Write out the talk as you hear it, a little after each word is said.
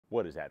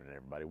What is happening,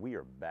 everybody? We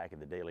are back in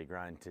the daily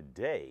grind.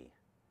 Today,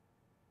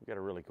 we got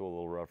a really cool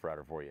little Rough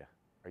Rider for you.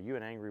 Are you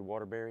an angry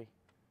waterberry?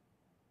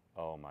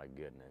 Oh my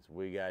goodness,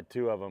 we got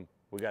two of them.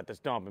 We got the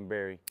Stompin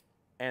berry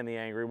and the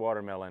angry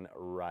watermelon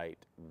right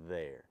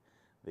there.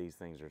 These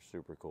things are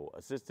super cool.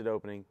 Assisted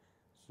opening,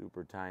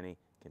 super tiny,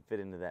 can fit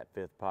into that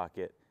fifth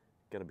pocket.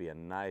 Gonna be a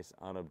nice,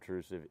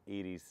 unobtrusive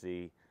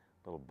EDC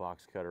little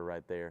box cutter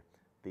right there.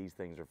 These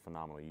things are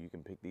phenomenal. You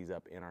can pick these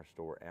up in our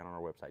store and on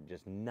our website,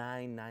 just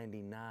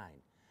 $9.99.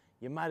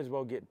 You might as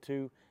well get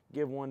two,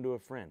 give one to a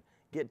friend.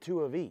 Get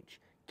two of each,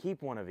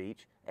 keep one of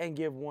each, and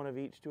give one of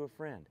each to a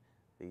friend.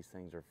 These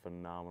things are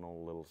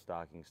phenomenal little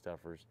stocking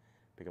stuffers.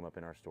 Pick them up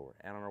in our store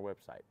and on our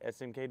website,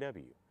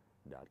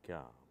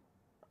 smkw.com.